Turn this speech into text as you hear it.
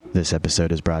This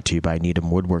episode is brought to you by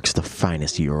Needham Woodworks, the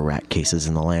finest Eurorack cases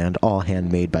in the land, all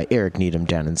handmade by Eric Needham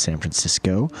down in San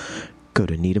Francisco. Go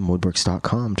to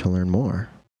needhamwoodworks.com to learn more.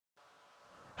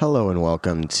 Hello and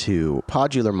welcome to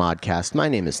Podular Modcast. My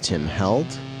name is Tim Held.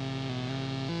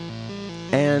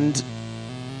 And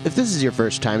if this is your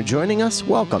first time joining us,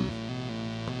 welcome.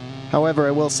 However,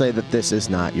 I will say that this is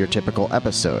not your typical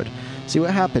episode. See,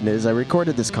 what happened is I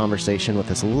recorded this conversation with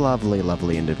this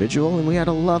lovely individual, and we had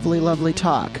a lovely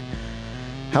talk.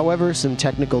 However, some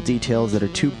technical details that are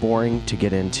too boring to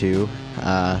get into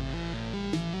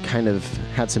kind of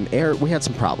had some error. We had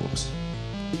some problems.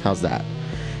 How's that?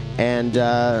 And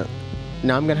now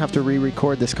I'm going to have to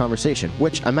re-record this conversation,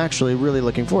 which I'm actually really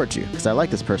looking forward to, because I like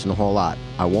this person a whole lot.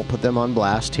 I won't put them on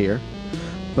blast here,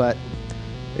 but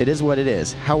it is what it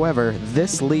is. However,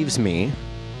 this leaves me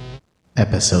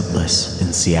episodeless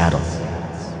in Seattle.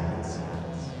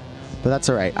 But that's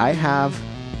alright. I have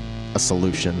a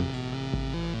solution.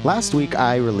 Last week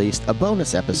I released a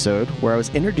bonus episode where I was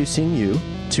introducing you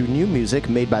to new music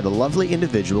made by the lovely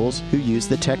individuals who use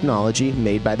the technology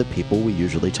made by the people we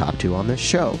usually talk to on this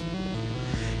show.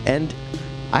 And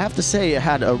I have to say it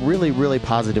had a really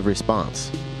positive response.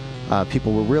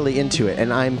 People were really into it,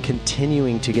 and I'm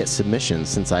continuing to get submissions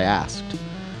since I asked.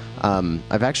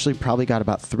 I've actually probably got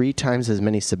about 3 times as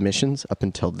many submissions up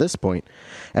until this point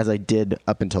as I did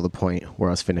up until the point where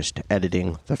I was finished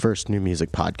editing the first new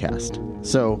music podcast.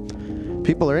 So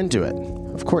people are into it.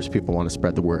 Of course people want to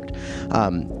spread the word.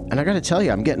 And I got to tell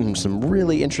you, I'm getting some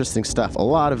really interesting stuff, a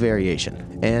lot of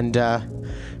variation. And I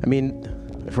mean,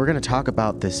 if we're going to talk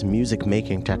about this music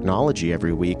making technology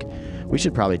every week, we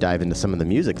should probably dive into some of the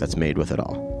music that's made with it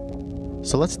all.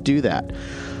 So let's do that.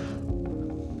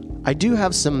 I do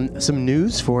have some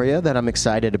news for you that I'm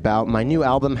excited about. My new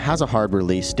album has a hard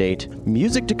release date.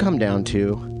 Music to Come Down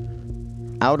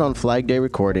To, out on Flag Day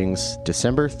Recordings,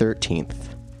 December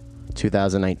 13th,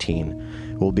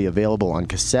 2019. Will be available on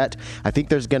cassette. I think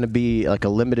there's going to be like a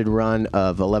limited run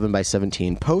of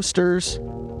 11x17 posters.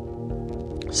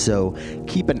 So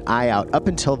keep an eye out. Up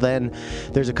until then,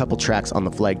 there's a couple tracks on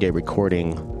the Flag Day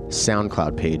Recording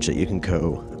SoundCloud page that you can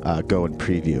go and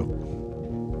preview.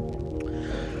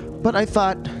 But I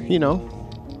thought,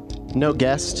 no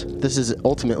guest. This is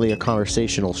ultimately a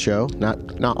conversational show,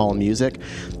 not all music.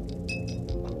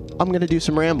 I'm going to do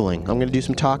some rambling. I'm going to do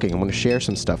some talking. I'm going to share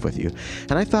some stuff with you.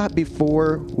 And I thought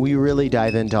before we really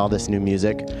dive into all this new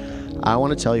music, I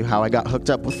want to tell you how I got hooked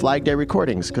up with Flag Day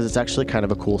Recordings, because it's actually kind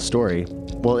of a cool story.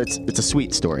 Well, it's a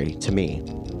sweet story to me.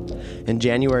 In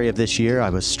January of this year,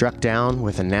 I was struck down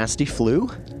with a nasty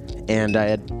flu, and I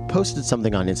had posted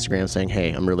something on Instagram saying,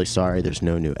 hey, I'm really sorry there's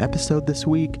no new episode this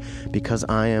week because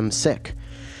I am sick.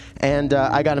 And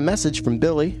I got a message from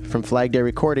Billy from Flag Day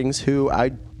Recordings, who I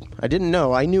didn't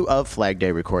know. I knew of Flag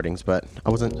Day Recordings, but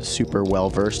I wasn't super well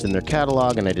versed in their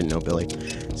catalog, and I didn't know Billy.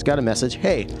 He's got a message,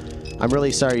 hey, I'm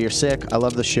really sorry you're sick. I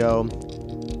love the show.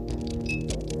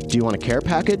 Do you want a care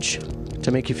package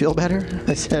to make you feel better?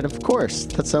 I said, of course.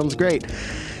 That sounds great.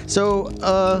 So,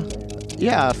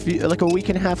 like a week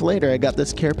and a half later, I got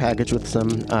this care package with some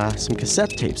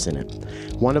cassette tapes in it.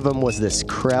 One of them was this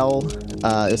Krell.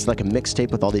 It's like a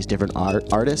mixtape with all these different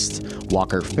artists.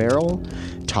 Walker Ferrell,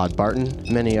 Todd Barton,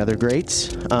 many other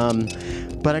greats.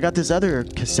 But I got this other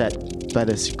cassette by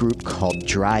this group called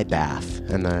Dry Bath,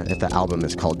 and the album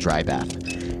is called Dry Bath.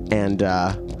 And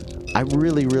I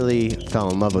really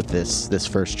fell in love with this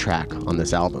first track on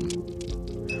this album.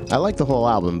 I like the whole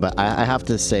album, but I have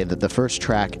to say that the first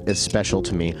track is special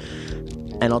to me.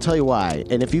 And I'll tell you why.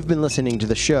 And if you've been listening to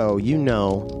the show, you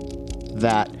know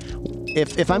that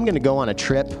if I'm going to go on a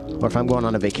trip, or if I'm going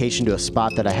on a vacation to a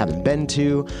spot that I haven't been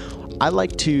to, I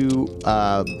like to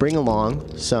bring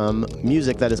along some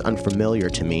music that is unfamiliar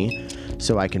to me,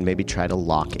 so I can maybe try to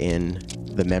lock in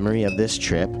the memory of this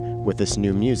trip with this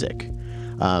new music.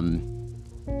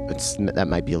 That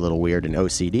might be a little weird and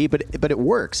OCD, but it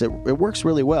works. It works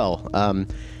really well.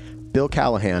 Bill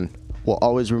Callahan will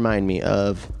always remind me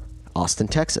of Austin,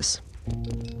 Texas.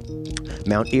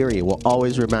 Mount Erie will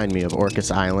always remind me of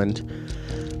Orcas Island,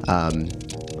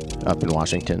 up in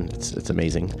Washington. It's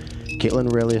amazing.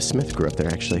 Caitlin Aurelia Smith grew up there,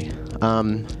 actually.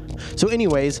 So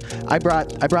anyways, I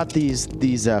brought these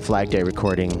Flag Day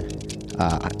Recording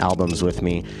albums with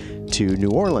me to New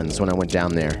Orleans when I went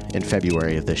down there in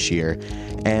February of this year.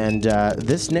 And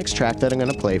this next track that I'm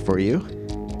going to play for you,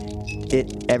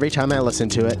 every time I listen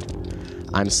to it,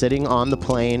 I'm sitting on the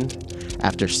plane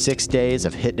after 6 days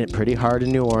of hitting it pretty hard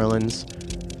in New Orleans.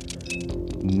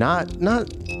 Not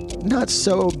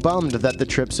so bummed that the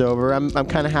trip's over. I'm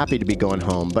kind of happy to be going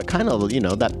home, but kind of,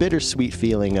 that bittersweet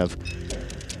feeling of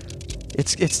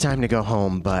it's time to go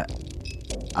home, but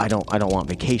I don't want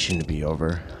vacation to be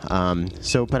over.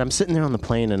 But I'm sitting there on the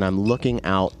plane and I'm looking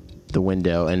out the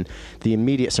window, and the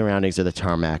immediate surroundings are the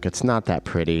tarmac. It's not that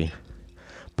pretty,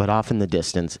 but off in the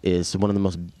distance is one of the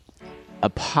most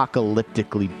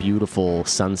apocalyptically beautiful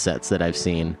sunsets that I've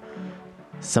seen.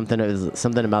 Something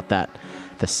about that,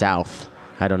 the South.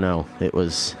 I don't know. It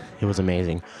was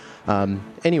amazing.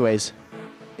 Anyways,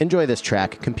 enjoy this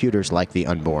track, "Computers Like the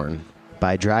Unborn"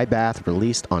 by Dry Bath,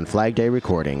 released on Flag Day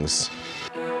Recordings.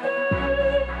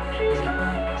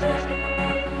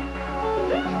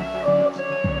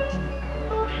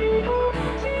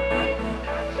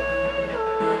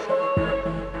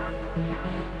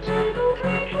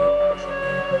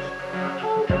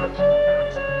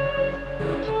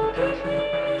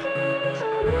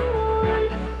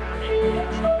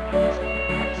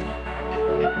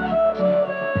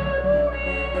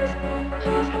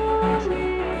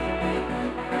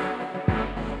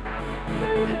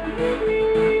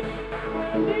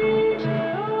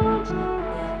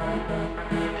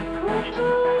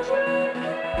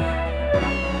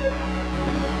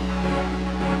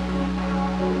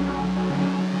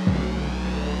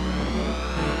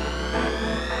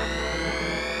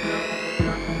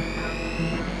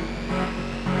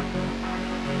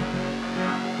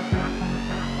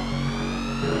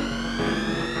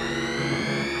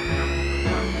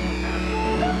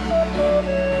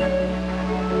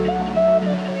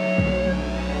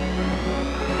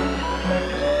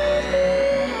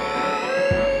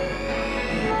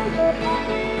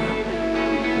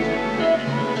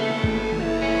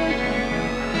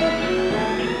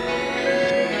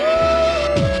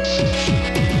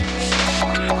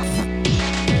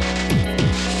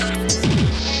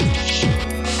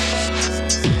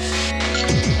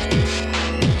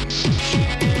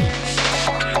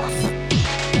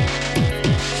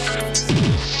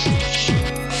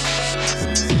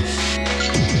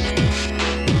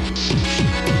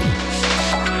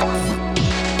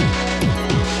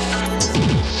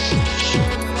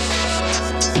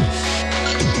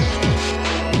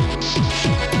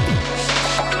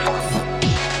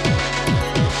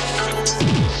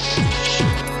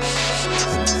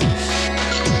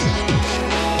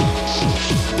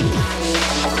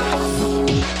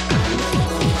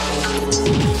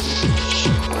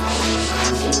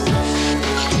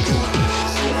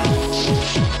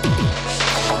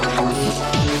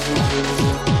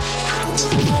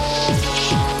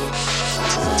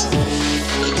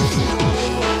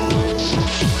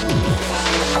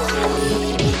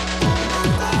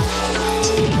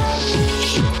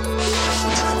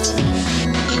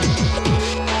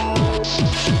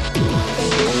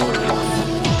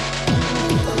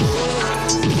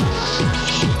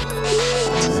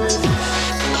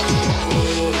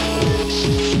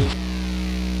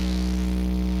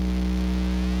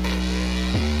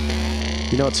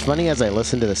 You know, it's funny, as I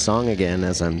listen to the song again,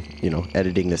 as I'm,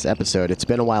 editing this episode, it's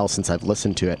been a while since I've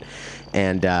listened to it,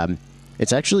 and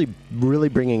it's actually really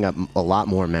bringing up a lot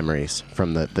more memories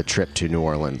from the trip to New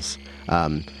Orleans.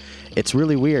 It's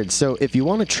really weird. So if you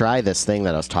want to try this thing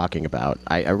that I was talking about,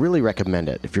 I really recommend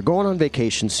it. If you're going on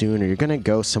vacation soon, or you're going to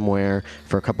go somewhere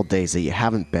for a couple days that you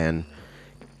haven't been,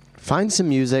 find some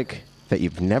music that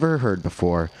you've never heard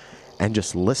before, and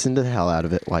just listen to the hell out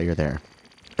of it while you're there.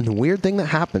 And the weird thing that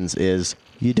happens is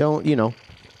you don't,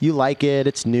 you like it,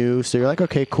 it's new, so you're like,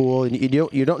 okay, cool. And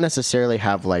you don't necessarily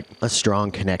have like a strong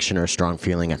connection or a strong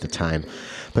feeling at the time.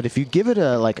 But if you give it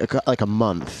a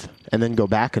month and then go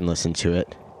back and listen to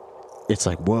it, it's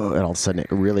like, whoa, and all of a sudden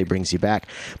it really brings you back.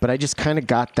 But I just kind of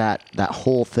got that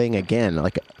whole thing again.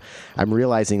 Like, I'm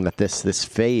realizing that this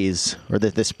phase, or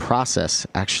that this process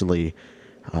actually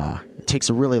takes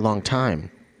a really long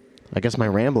time. I guess my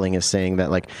rambling is saying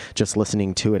that, like, just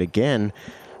listening to it again,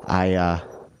 I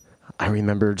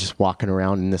remember just walking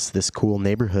around in this cool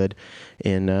neighborhood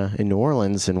in New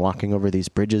Orleans, and walking over these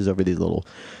bridges, over these little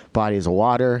bodies of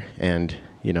water, and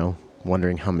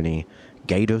wondering how many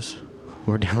gators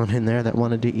were down in there that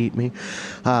wanted to eat me.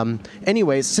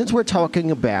 Anyways, since we're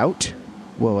talking about,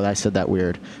 whoa, I said that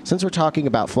weird. Since we're talking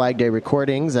about Flag Day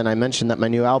Recordings, and I mentioned that my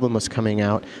new album was coming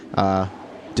out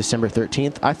December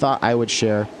 13th, I thought I would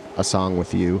share a song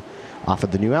with you off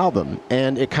of the new album.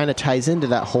 And it kind of ties into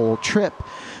that whole trip,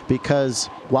 because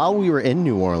while we were in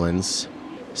New Orleans,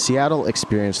 Seattle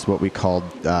experienced what we called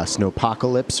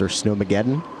snowpocalypse, or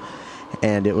snowmageddon,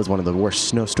 and it was one of the worst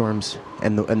snowstorms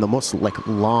and the most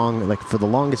for the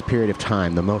longest period of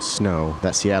time, the most snow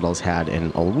that Seattle's had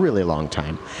in a really long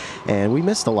time, and we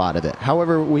missed a lot of it.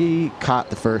 However, we caught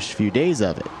the first few days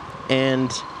of it,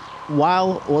 and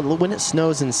when it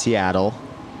snows in Seattle,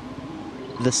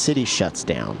 the city shuts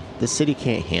down. The city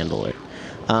can't handle it.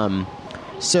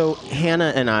 So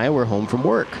Hannah and I were home from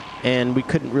work, and we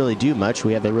couldn't really do much.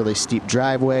 We have a really steep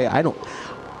driveway.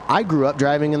 I grew up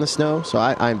driving in the snow, so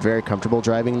I'm very comfortable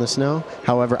driving in the snow.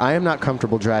 However, I am not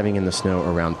comfortable driving in the snow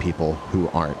around people who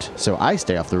aren't. So I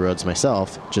stay off the roads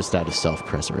myself, just out of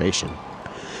self-preservation.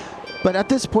 But at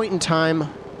this point in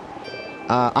time,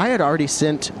 I had already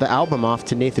sent the album off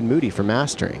to Nathan Moody for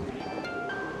mastering.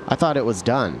 I thought it was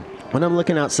done. When I'm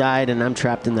looking outside and I'm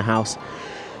trapped in the house,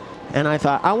 and I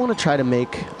thought, I want to try to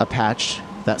make a patch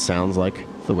that sounds like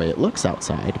the way it looks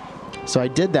outside. So I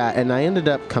did that, and I ended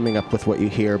up coming up with what you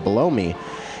hear below me.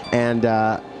 And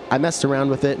I messed around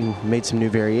with it and made some new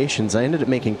variations. I ended up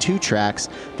making 2 tracks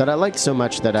that I liked so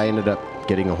much that I ended up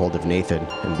getting a hold of Nathan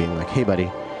and being like, hey, buddy,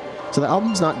 so the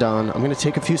album's not done. I'm going to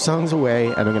take a few songs away,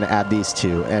 and I'm going to add these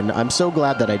 2. And I'm so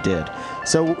glad that I did.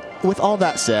 So with all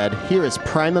that said, here is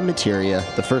Prima Materia,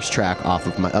 the first track off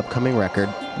of my upcoming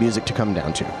record, Music to Come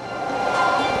Down To.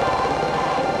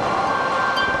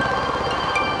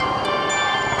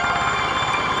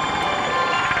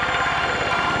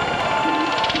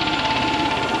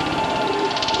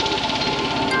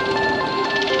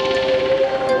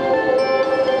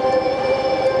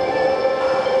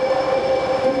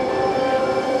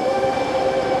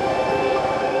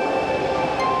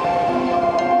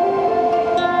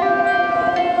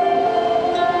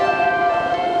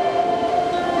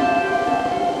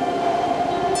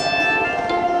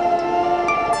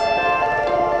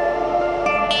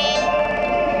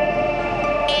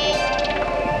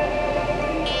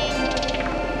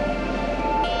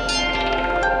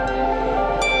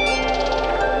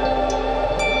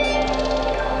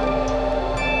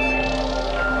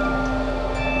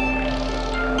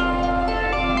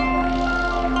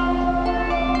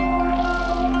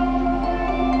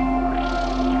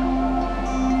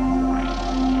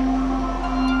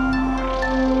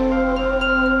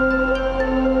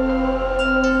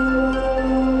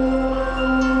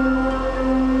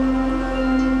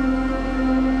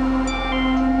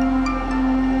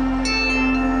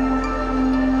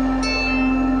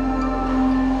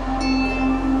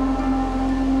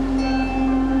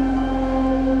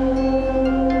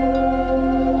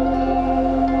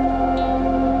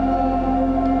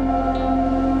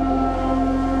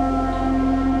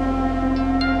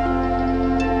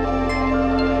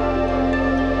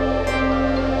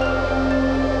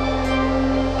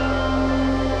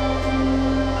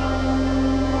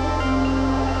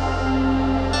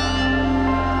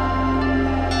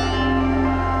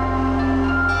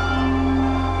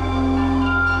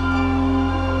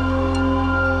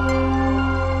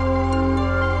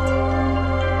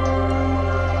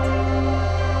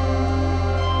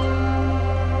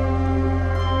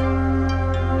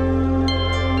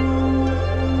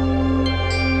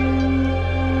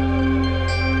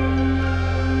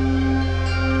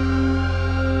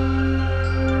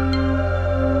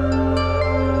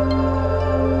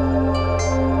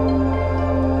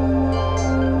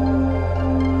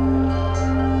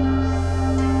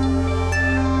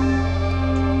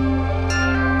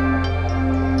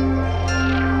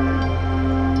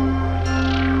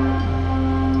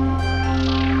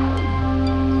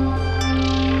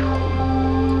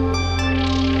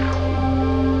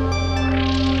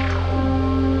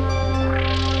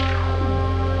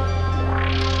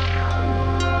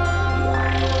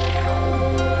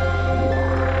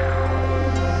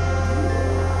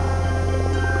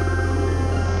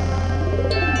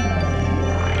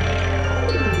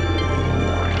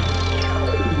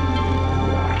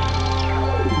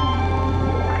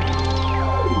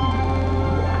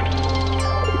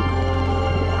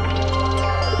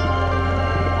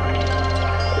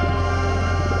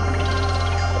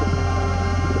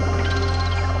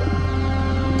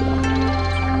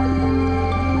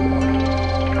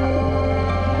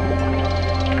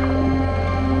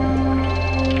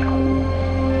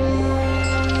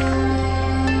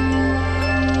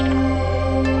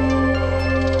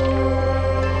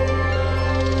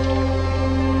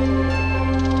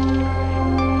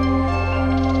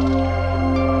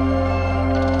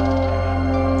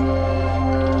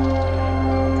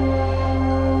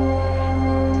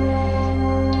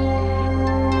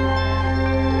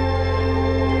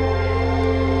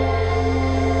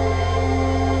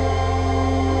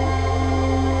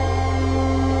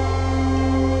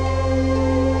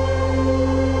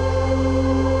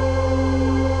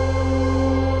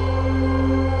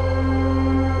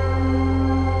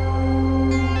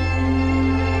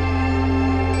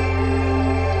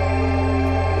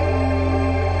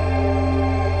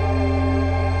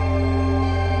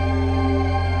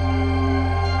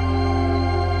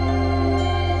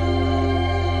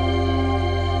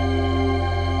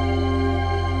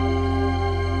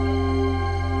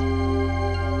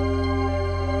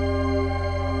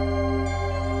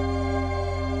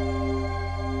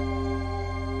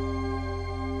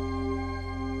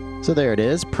 So there it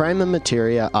is, Prima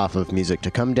Materia off of Music to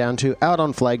Come Down To, out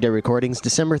on Flag Day Recordings,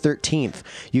 December 13th.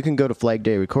 You can go to Flag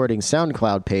Day Recordings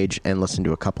SoundCloud page and listen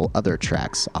to a couple other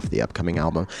tracks off the upcoming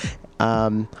album.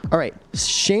 All right,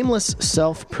 shameless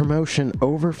self-promotion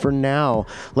over for now.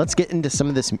 Let's get into some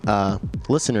of this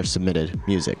listener-submitted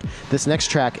music. This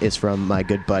next track is from my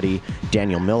good buddy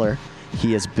Daniel Miller.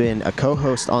 He has been a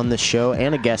co-host on this show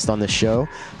and a guest on this show.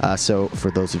 So for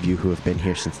those of you who have been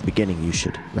here since the beginning, you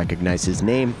should recognize his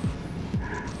name.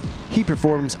 He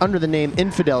performs under the name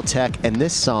Infidel Tech, and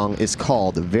this song is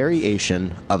called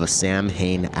Variation of a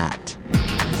Samhain Act.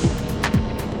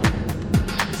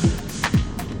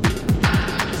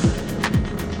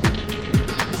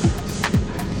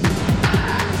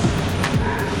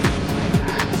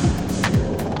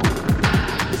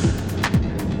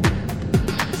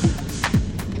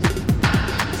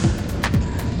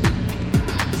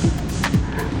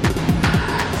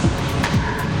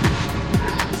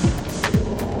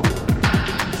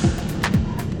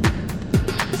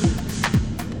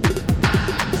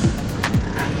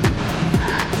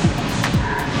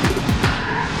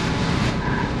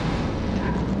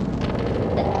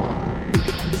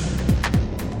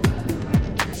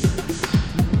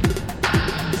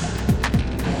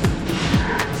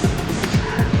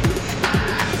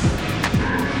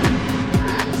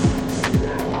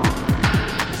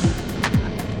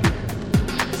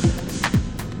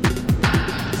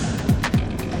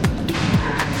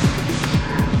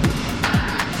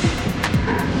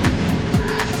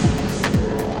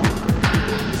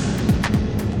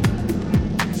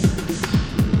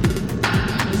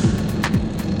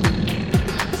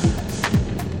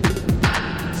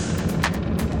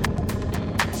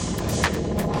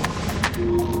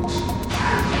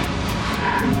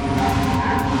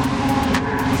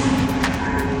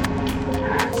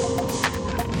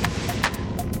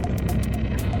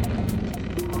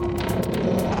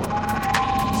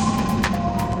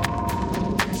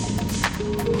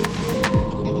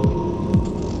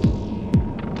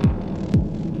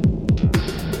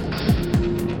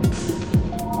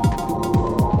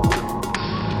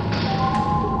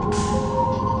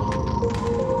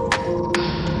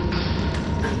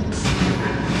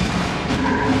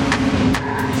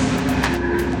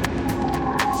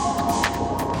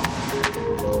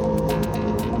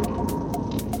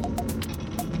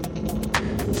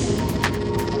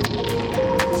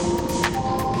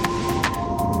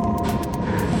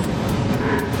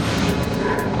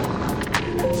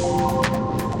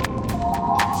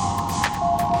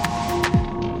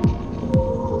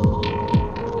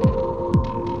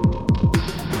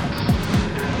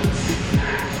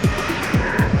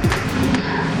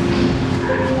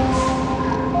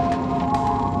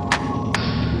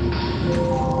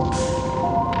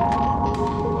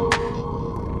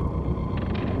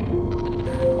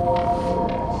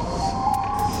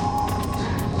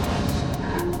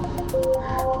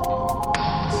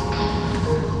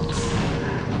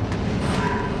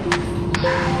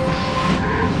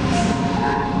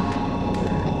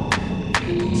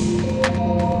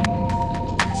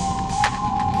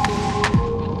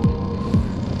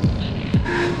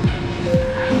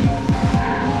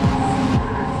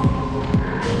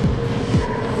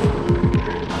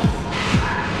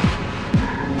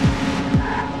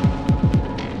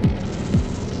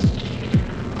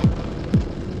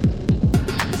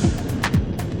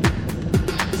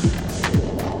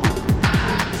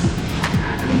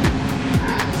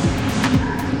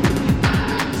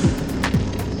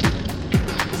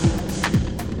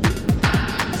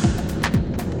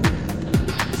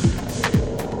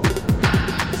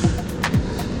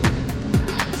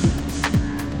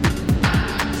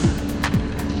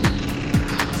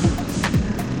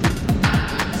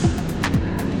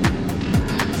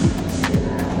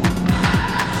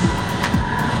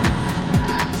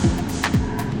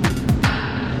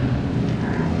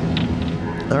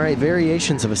 right,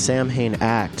 Variations of a Samhain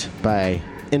Act by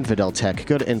Infidel Tech.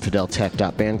 Go to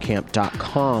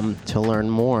infideltech.bandcamp.com to learn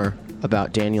more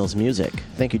about Daniel's music.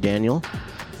 Thank you, Daniel.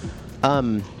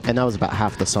 And that was about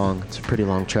half the song. It's a pretty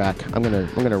long track. I'm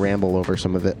gonna ramble over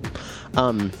some of it.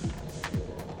 I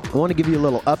want to give you a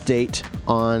little update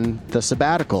on the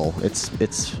sabbatical. It's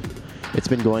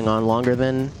been going on longer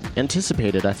than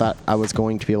anticipated. I thought I was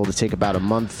going to be able to take about a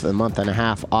month and a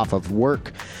half off of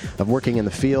working in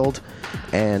the field,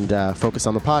 and focus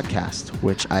on the podcast,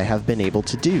 which I have been able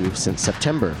to do since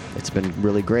September. It's been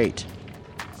really great.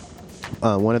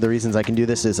 One of the reasons I can do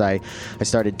this is I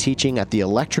started teaching at the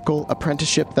electrical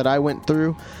apprenticeship that I went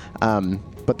through,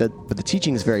 but the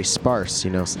teaching is very sparse.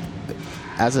 You know,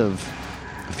 as of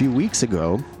a few weeks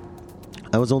ago,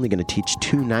 I was only going to teach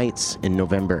 2 nights in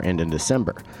November and in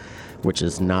December, which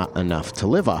is not enough to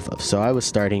live off of. So I was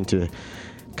starting to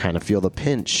kind of feel the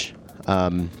pinch.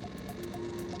 And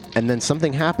then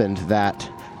something happened that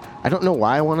I don't know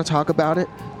why I want to talk about it,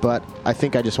 but I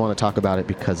think I just want to talk about it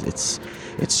because it's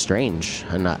strange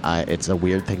and it's a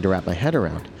weird thing to wrap my head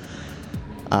around.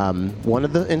 One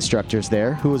of the instructors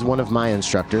there, who was one of my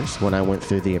instructors when I went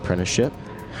through the apprenticeship,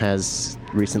 has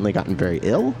recently gotten very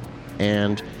ill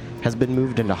and has been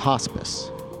moved into hospice.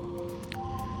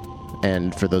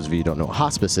 And for those of you who don't know what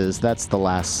hospice is, that's the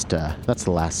last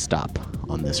stop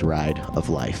on this ride of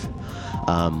life.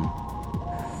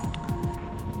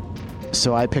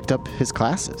 So I picked up his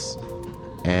classes,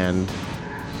 and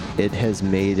it has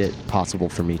made it possible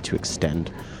for me to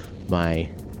extend my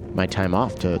time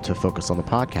off to focus on the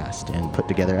podcast and put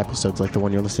together episodes like the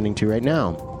one you're listening to right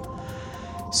now.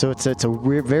 So it's a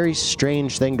very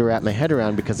strange thing to wrap my head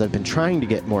around, because I've been trying to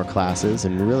get more classes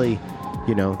and really,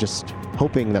 just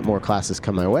hoping that more classes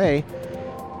come my way,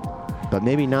 but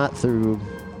maybe not through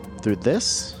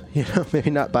this, maybe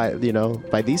not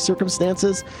by these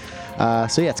circumstances.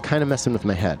 So yeah, it's kind of messing with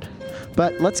my head.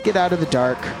 But let's get out of the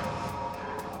dark,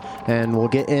 and we'll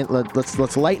get in.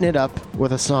 Let's lighten it up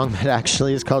with a song that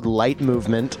actually is called Light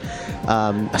Movement.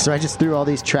 So I just threw all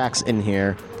these tracks in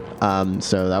here.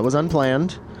 So that was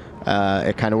unplanned.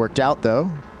 It kind of worked out though.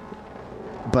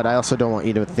 But I also don't want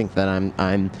you to think that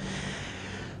I'm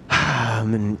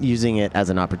using it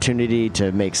as an opportunity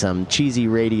to make some cheesy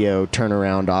radio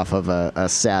turnaround off of a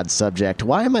sad subject.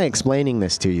 Why am I explaining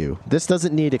this to you? This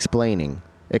doesn't need explaining.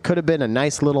 It could have been a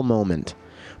nice little moment,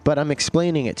 but I'm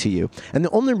explaining it to you. And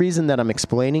the only reason that I'm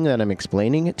explaining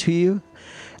it to you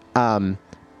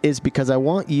is because I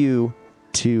want you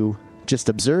to just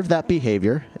observe that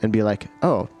behavior and be like,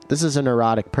 oh, this is a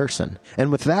neurotic person.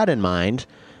 And with that in mind,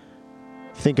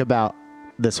 think about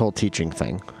this whole teaching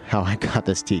thing, how I got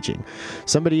this teaching.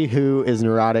 Somebody who is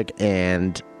neurotic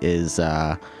and is,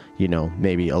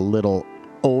 maybe a little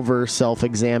over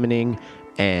self-examining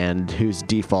and whose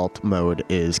default mode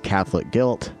is Catholic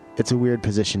guilt. It's a weird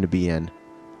position to be in,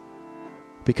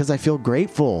 because I feel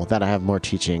grateful that I have more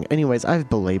teaching. Anyways, I've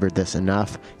belabored this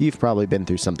enough. You've probably been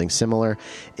through something similar.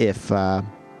 If, I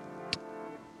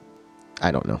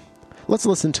don't know. Let's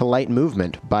listen to Light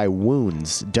Movement by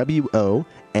Wounds,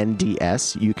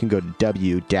 W-O-N-D-S. You can go to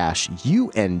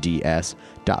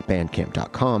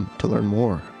w-unds.bandcamp.com to learn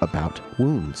more about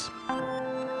Wounds.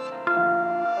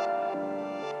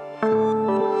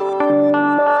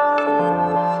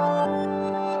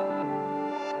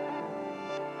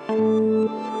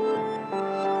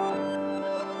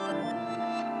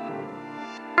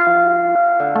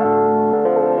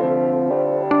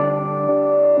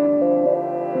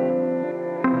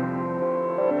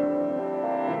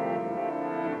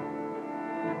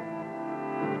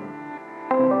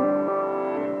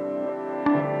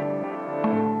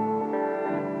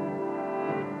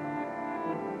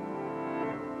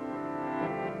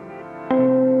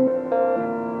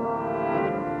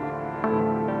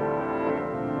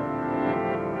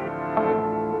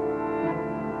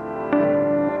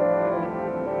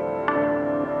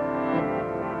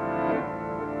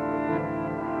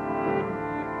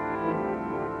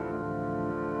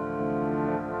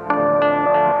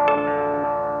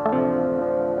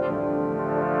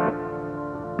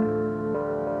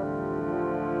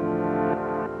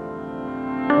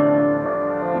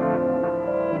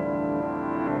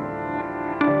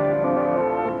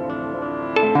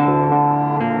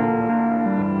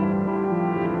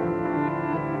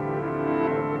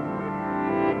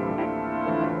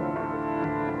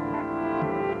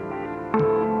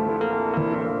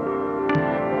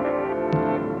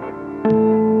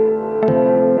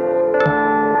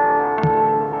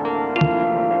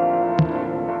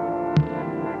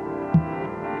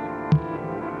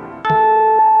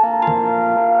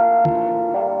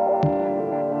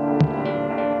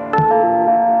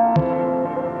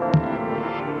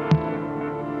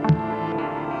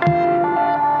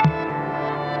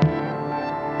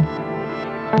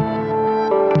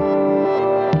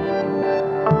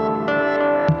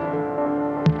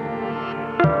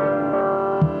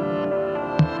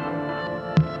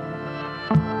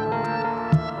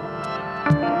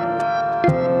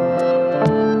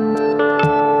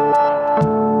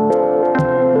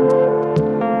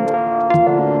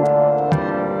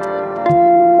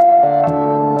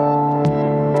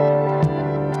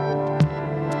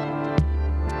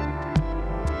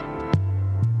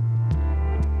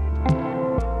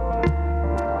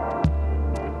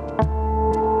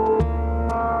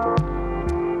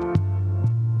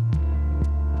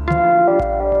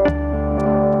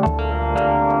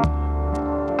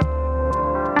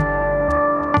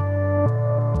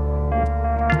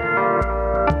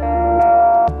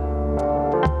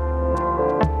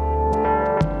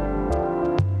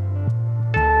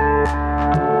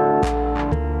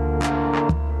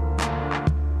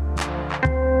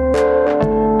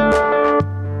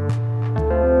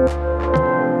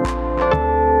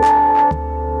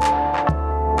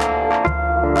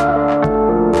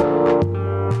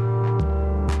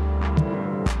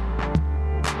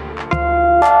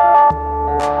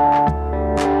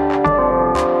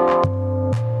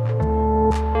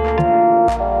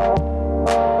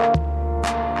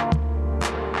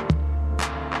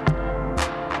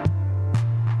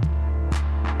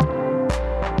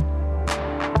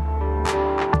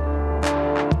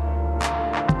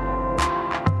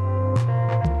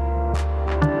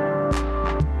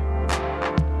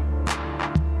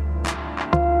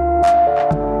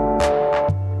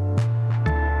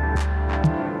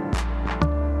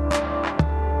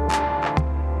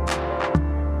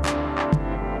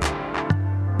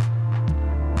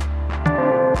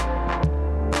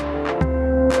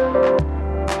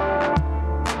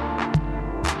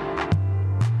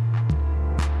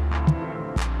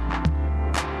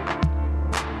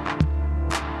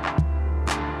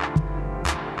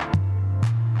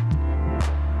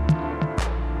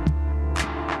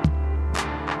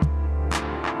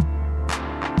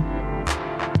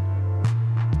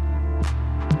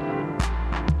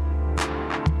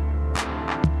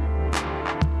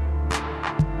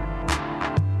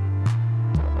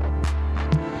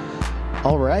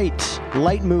 right.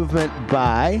 Light Movement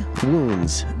by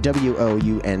Wounds,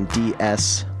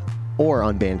 Wounds, or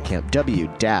on Bandcamp,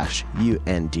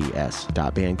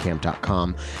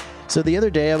 w-unds.bandcamp.com. So the other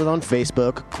day I was on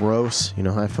Facebook. Gross. You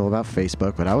know how I feel about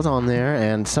Facebook, but I was on there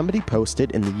and somebody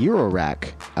posted in the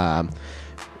Eurorack,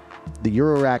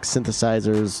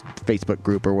 synthesizers Facebook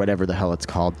group or whatever the hell it's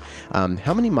called,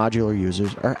 how many modular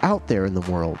users are out there in the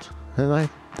world? And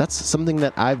that's something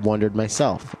that I've wondered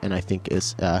myself, and I think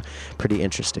is pretty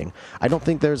interesting. I don't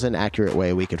think there's an accurate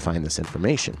way we could find this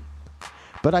information.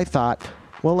 But I thought,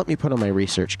 well, let me put on my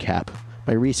researcher cap,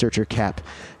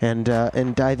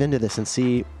 and dive into this and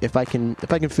see if I can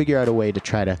figure out a way to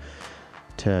try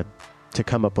to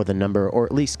come up with a number, or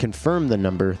at least confirm the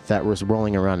number that was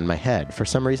rolling around in my head. For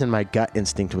some reason, my gut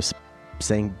instinct was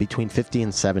saying between 50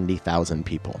 and 70,000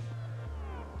 people.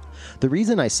 The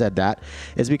reason I said that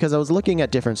is because I was looking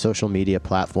at different social media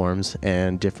platforms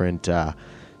and different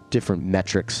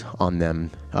metrics on them.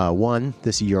 One,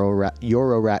 this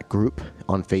Eurorack group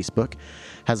on Facebook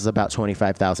has about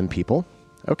 25,000 people.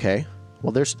 Okay,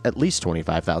 well, there's at least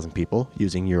 25,000 people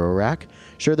using Eurorack.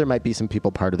 Sure, there might be some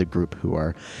people part of the group who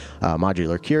are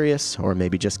modular curious or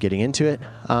maybe just getting into it,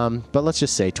 but let's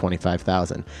just say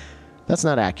 25,000. That's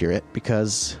not accurate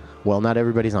because, well, not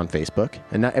everybody's on Facebook,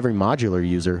 and not every modular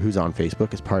user who's on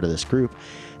Facebook is part of this group.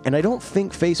 And I don't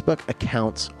think Facebook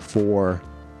accounts for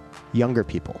younger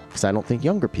people, because I don't think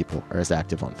younger people are as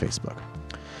active on Facebook.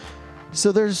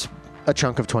 So there's a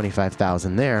chunk of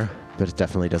 25,000 there, but it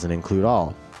definitely doesn't include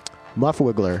all.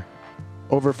 Muffwiggler,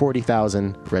 over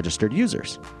 40,000 registered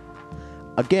users.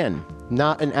 Again,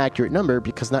 not an accurate number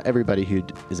because not everybody who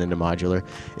is into modular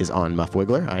is on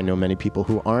Muffwiggler. I know many people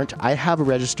who aren't. I have a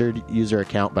registered user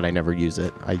account, but I never use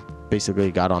it. I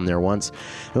basically got on there once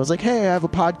and was like, hey, I have a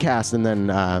podcast, and then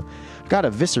got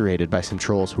eviscerated by some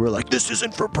trolls who were like, this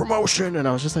isn't for promotion. And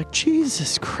I was just like,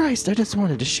 Jesus Christ, I just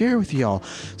wanted to share with y'all.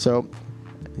 So,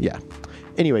 yeah.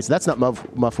 Anyways, that's not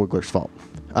Muffwiggler's fault.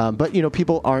 But,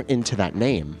 people aren't into that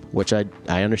name, which I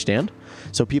understand.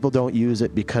 So people don't use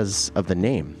it because of the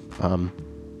name.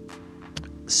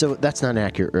 So that's not an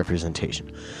accurate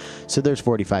representation. So there's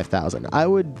 45,000. I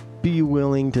would be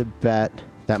willing to bet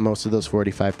that most of those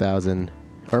 45,000,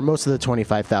 or most of the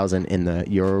 25,000 in the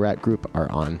Eurorack group are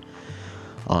on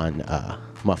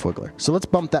Muffwiggler. So let's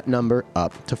bump that number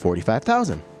up to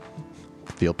 45,000.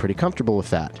 Feel pretty comfortable with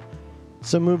that.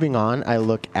 So moving on, I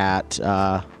look at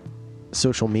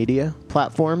social media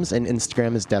platforms, and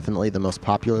Instagram is definitely the most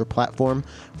popular platform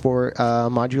for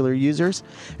modular users.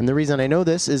 And the reason I know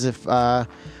this is if I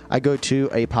go to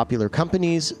a popular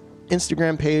company's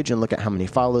Instagram page and look at how many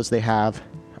follows they have,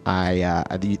 I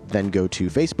then go to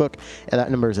Facebook, and that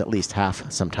number is at least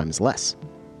half, sometimes less.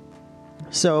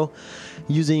 So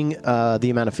using the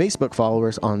amount of Facebook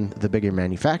followers on the bigger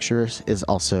manufacturers is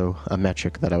also a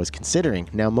metric that I was considering.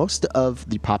 Now, most of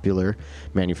the popular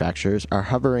manufacturers are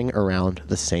hovering around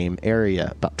the same area,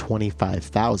 about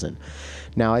 25,000.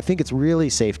 Now, I think it's really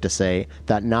safe to say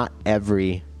that not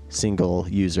every single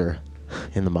user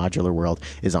in the modular world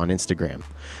is on Instagram.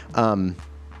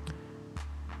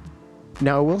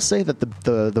 Now, I will say that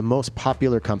the most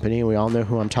popular company, and we all know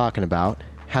who I'm talking about,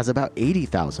 has about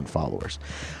 80,000 followers.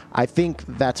 I think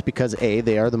that's because A,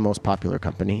 they are the most popular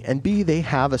company, and B, they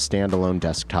have a standalone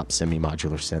desktop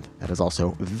semi-modular synth that is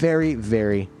also very,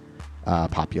 very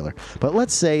popular. But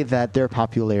let's say that their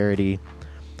popularity,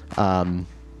 that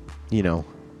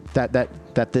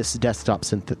this desktop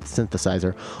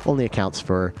synthesizer only accounts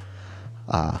for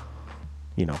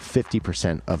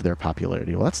 50% of their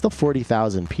popularity. Well, that's still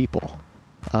 40,000 people.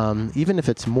 Even if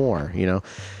it's more,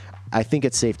 I think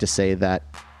it's safe to say that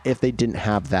if they didn't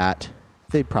have that,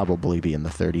 they'd probably be in the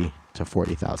 30 to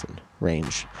 40,000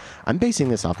 range. I'm basing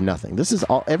this off nothing. This is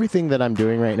everything that I'm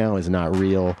doing right now is not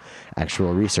real,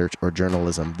 actual research or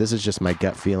journalism. This is just my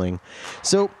gut feeling.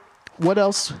 So what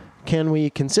else can we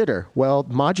consider? Well,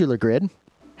 Modular Grid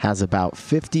has about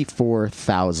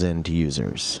 54,000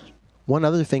 users. One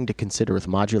other thing to consider with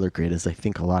Modular Grid is I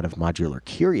think a lot of modular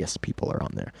curious people are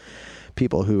on there.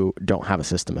 People who don't have a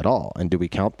system at all. And do we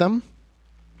count them?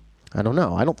 I don't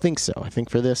know. I don't think so. I think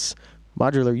for this,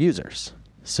 modular users.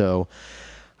 So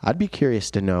I'd be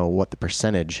curious to know what the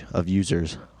percentage of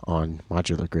users on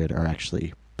Modular Grid are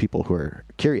actually people who are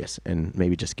curious and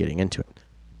maybe just getting into it.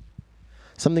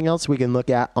 Something else we can look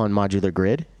at on Modular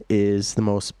Grid is the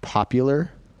most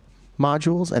popular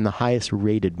modules and the highest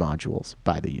rated modules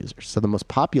by the users. So the most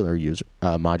popular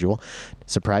module,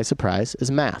 surprise, surprise, is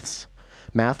Maths.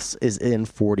 Maths is in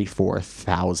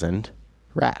 44,000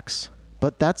 racks.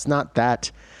 But that's not that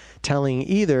telling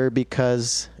either,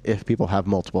 because if people have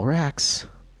multiple racks,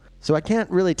 So I can't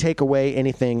really take away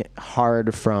anything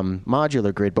hard from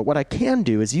Modular Grid, but what I can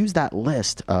do is use that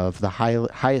list of the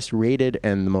highest rated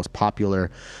and the most popular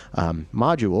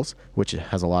modules, which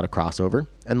has a lot of crossover,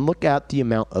 and look at the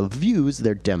amount of views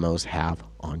their demos have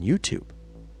on YouTube.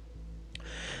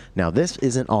 Now, this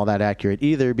isn't all that accurate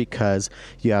either, because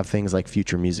you have things like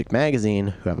Future Music Magazine,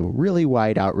 who have a really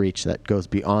wide outreach that goes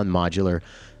beyond modular,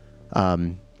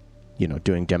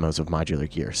 doing demos of modular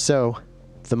gear. So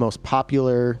the most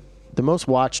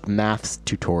watched maths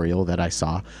tutorial that I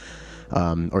saw,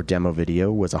 or demo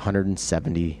video, was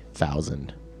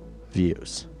 170,000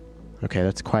 views. Okay,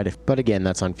 that's but again,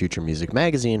 that's on Future Music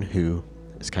Magazine, who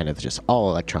is kind of just all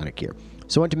electronic gear.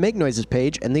 So I went to Make Noise's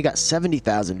page, and they got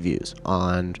 70,000 views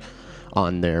on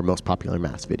their most popular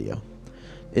maths video.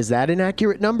 Is that an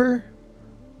accurate number?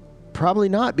 Probably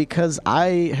not, because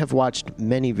I have watched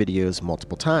many videos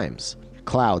multiple times.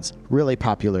 Clouds, really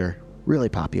popular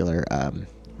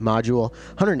module,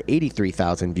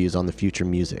 183,000 views on the Future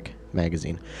Music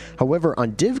Magazine. However,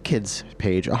 on DivKid's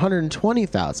page,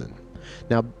 120,000.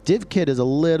 Now, DivKid is a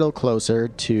little closer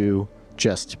to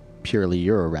just purely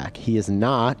Eurorack. He is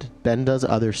not. Ben does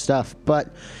other stuff,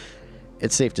 but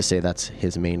it's safe to say that's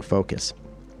his main focus.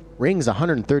 Rings,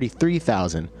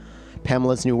 133,000.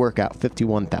 Pamela's New Workout,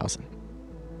 51,000.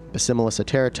 Basimilus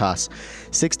Ateritas,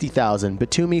 60,000.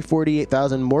 Batumi,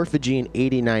 48,000. Morphogene,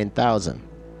 89,000.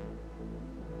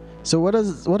 So what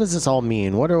does this all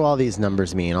mean? What do all these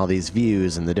numbers mean? All these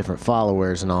views and the different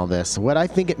followers and all this? What I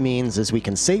think it means is we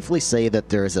can safely say that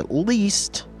there is at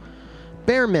least,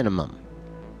 bare minimum,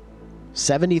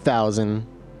 70,000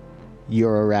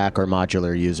 Eurorack or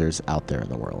modular users out there in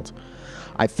the world.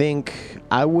 I think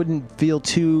I wouldn't feel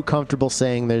too comfortable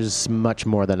saying there's much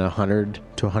more than 100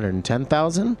 to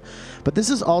 110,000, but this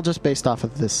is all just based off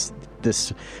of this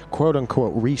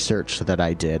quote-unquote research that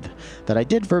I did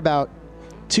for about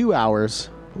 2 hours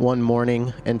one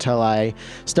morning, until I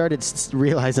started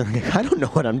realizing, like, I don't know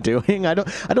what I'm doing. I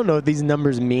don't know if these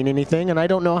numbers mean anything, and I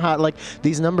don't know how, like,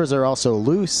 these numbers are also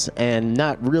loose and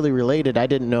not really related. I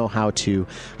didn't know how to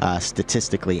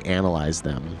statistically analyze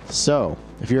them. So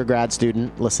if you're a grad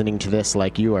student listening to this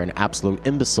like you are an absolute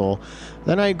imbecile,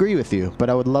 then I agree with you, but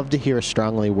I would love to hear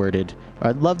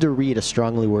I'd love to read a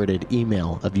strongly worded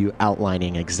email of you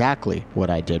outlining exactly what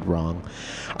I did wrong.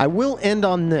 I will end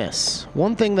on this.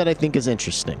 One thing that I think is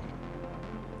interesting.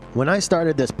 When I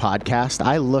started this podcast,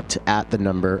 I looked at the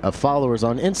number of followers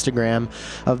on Instagram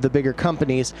of the bigger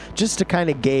companies just to kind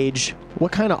of gauge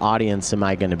what kind of audience am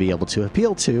I going to be able to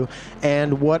appeal to,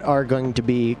 and what are going to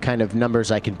be kind of numbers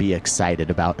I can be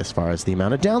excited about as far as the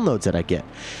amount of downloads that I get.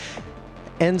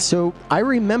 And so I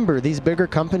remember these bigger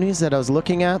companies that I was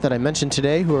looking at that I mentioned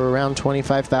today, who are around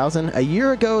 25,000. A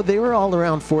year ago, they were all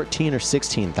around 14 or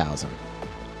 16,000.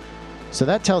 So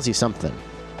that tells you something.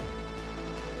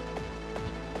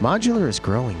 Modular is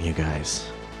growing, you guys.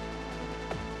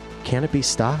 Can it be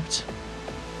stopped?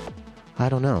 I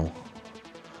don't know.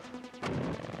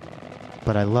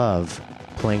 But I love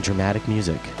playing dramatic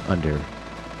music under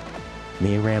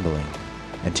me rambling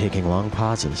and taking long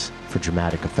pauses for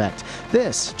dramatic effect.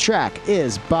 This track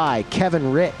is by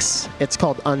Kevin Ricks. It's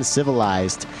called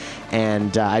Uncivilized,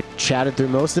 and I chatted through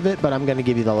most of it, but I'm going to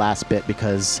give you the last bit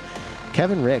because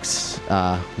Kevin Ricks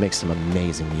makes some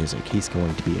amazing music. He's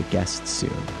going to be a guest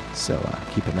soon, so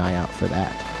keep an eye out for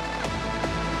that.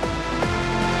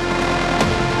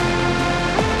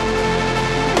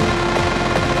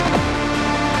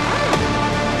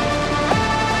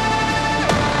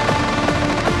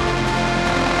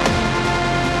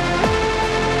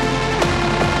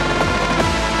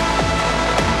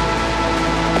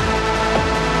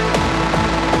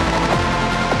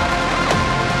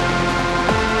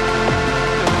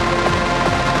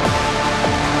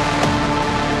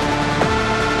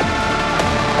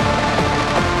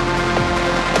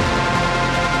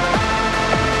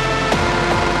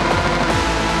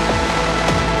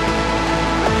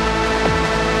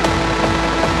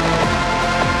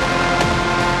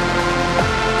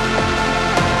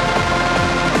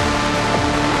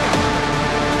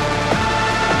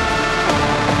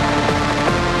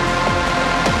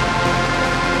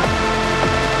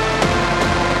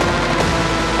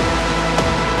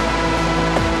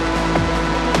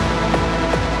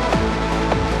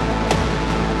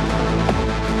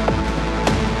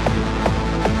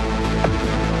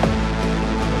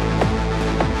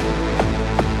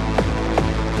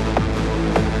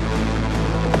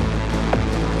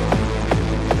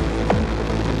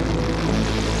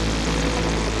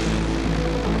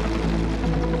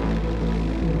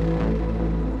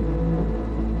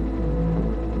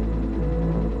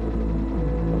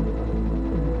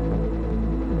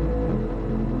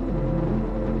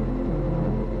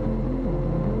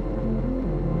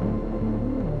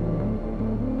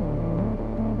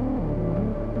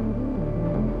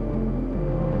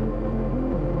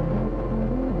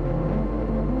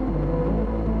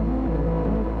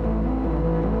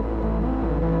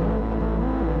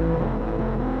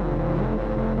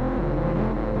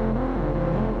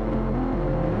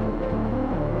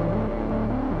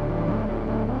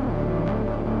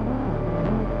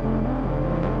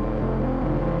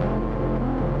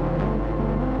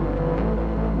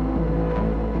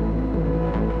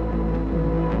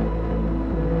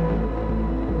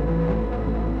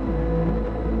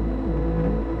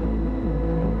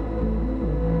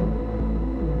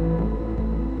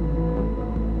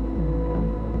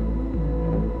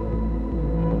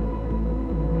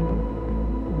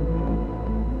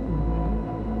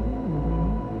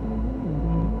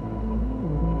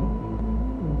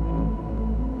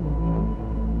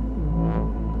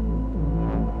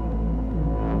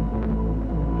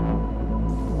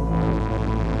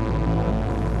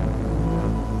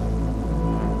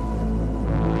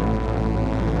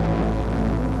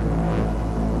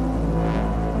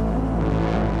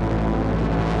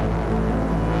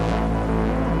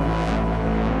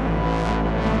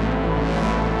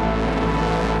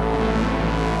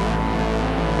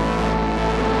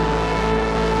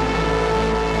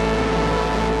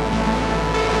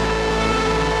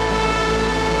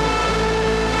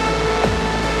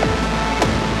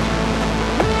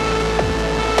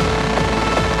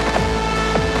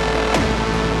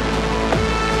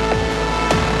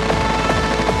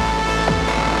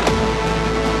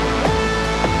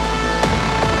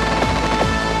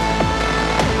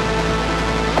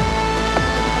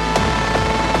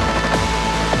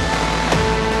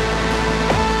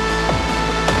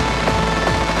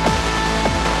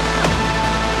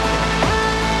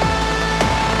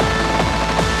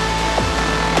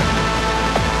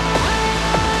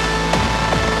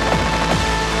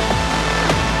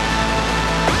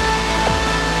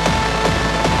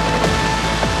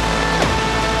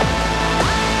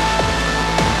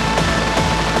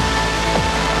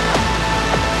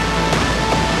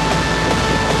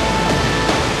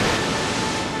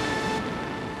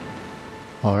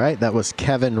 All right, that was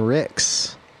Kevin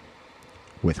Rix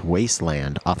with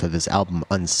Wasteland off of his album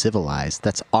Uncivilized.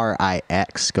 That's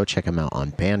RIX. Go check him out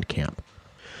on Bandcamp.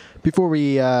 Before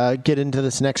we get into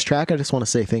this next track, I just want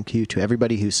to say thank you to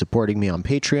everybody who's supporting me on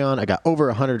Patreon. I got over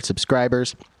 100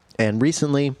 subscribers, and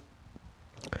recently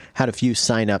had a few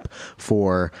sign up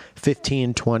for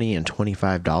 $15, $20, and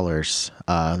 $25.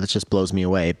 That just blows me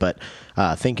away. But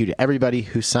thank you to everybody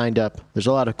who signed up. There's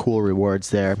a lot of cool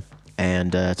rewards there.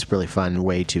 And it's a really fun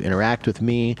way to interact with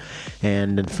me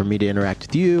and for me to interact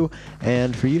with you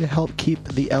and for you to help keep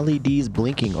the LEDs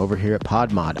blinking over here at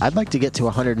PodMod. I'd like to get to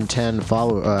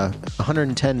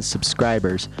 110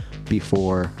 subscribers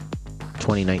before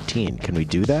 2019. Can we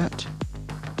do that?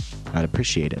 I'd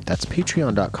appreciate it. That's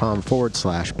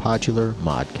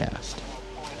patreon.com/PodularModcast.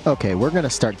 Okay, we're going to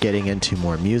start getting into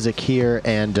more music here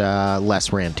and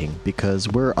less ranting because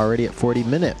we're already at 40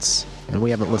 minutes. And we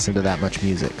haven't listened to that much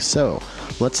music. So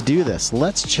let's do this.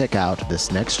 Let's check out this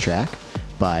next track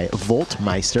by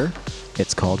Voltmeister.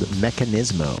 It's called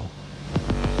Mechanismo.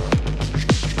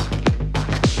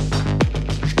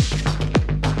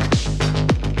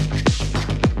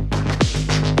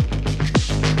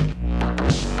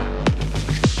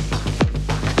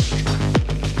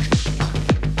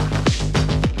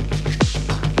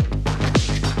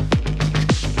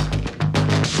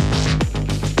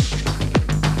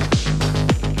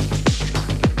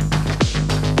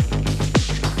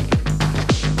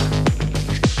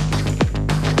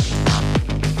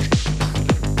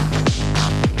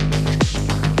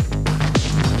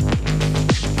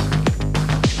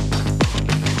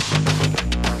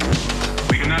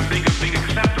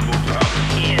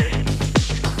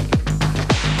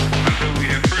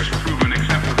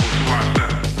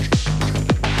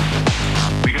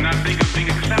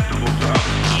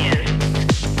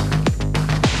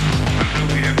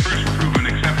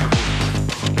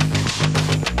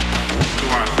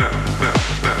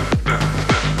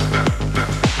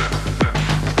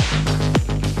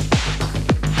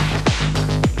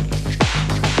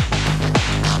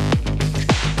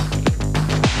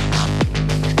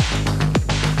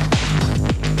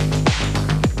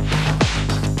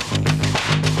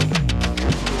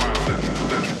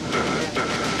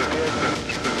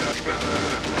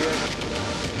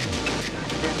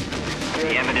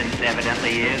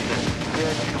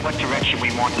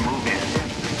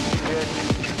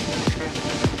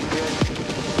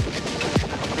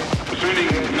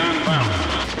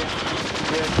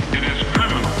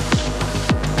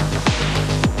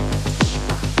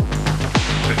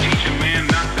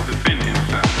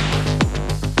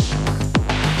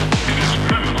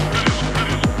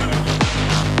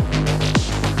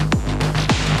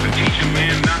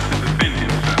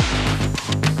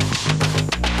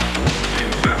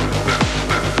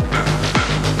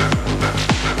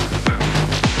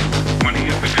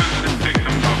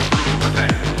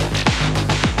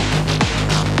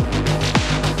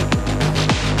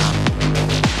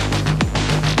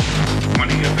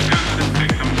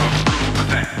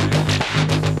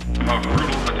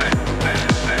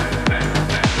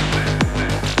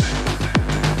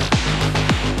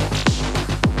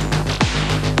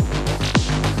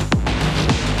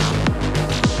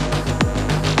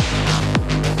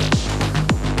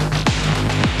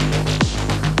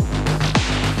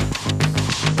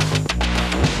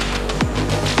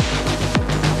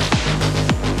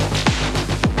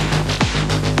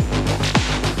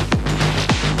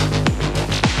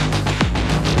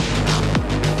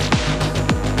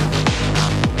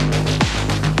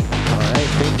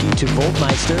 To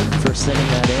Voltmeister for sending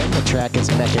that in. The track is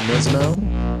Mechanismo.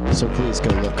 So please go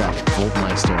look up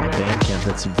Voltmeister on Bandcamp.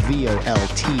 That's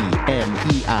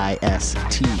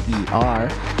VOLTMEISTER.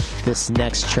 This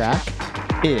next track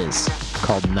is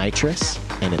called Nitrous,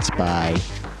 and it's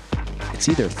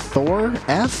either Thor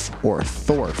F or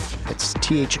Thorf. It's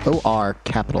THOR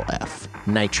capital F.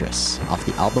 Nitrous off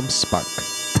the album Spark.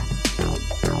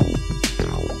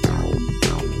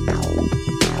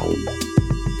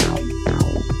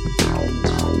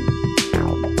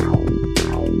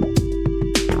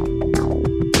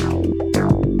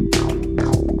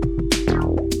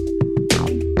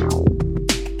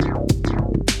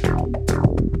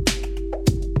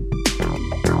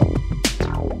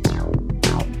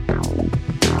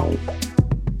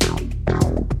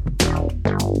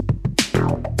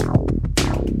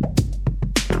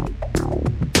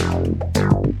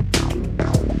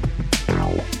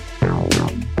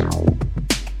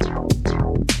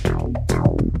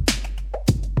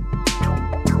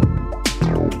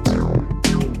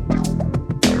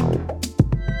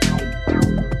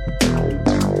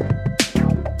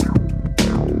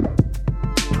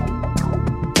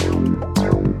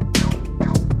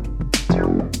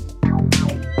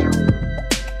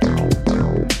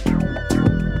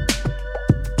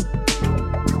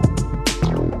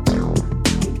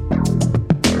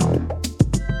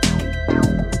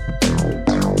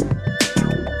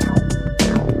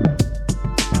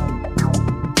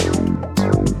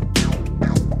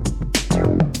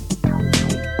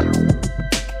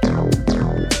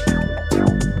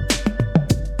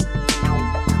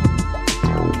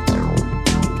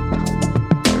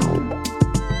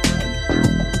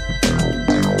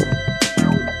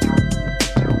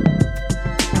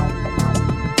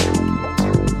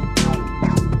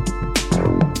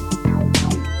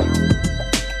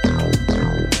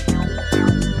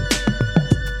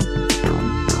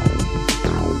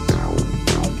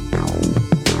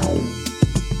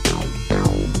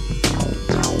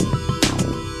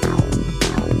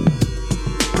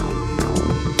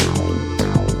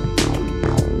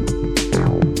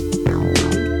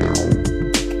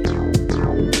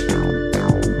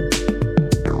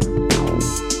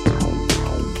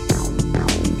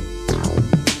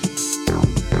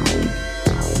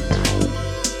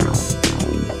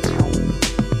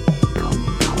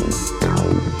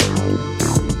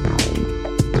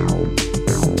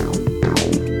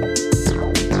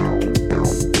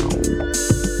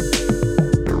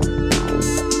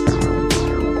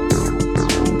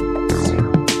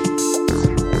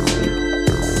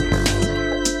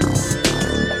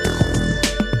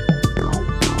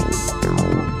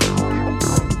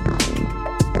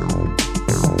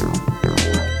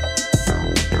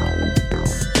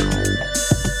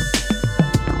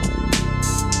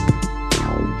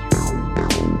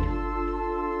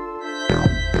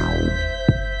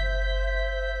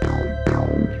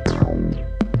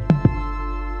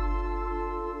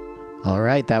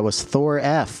 right, that was Thor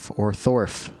F, or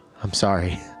Thorf. I'm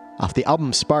sorry. Off the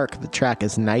album Spark, the track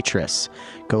is Nitrous.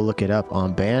 Go look it up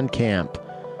on Bandcamp.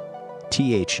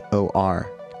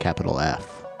 THOR, capital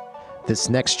F. This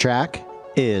next track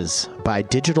is by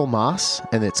Digital Moss,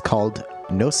 and it's called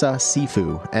Nosa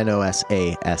Sifu,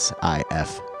 Nosasifu.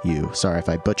 Sorry if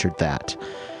I butchered that.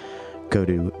 Go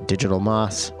to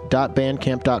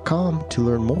digitalmoss.bandcamp.com to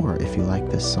learn more if you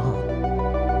like this song.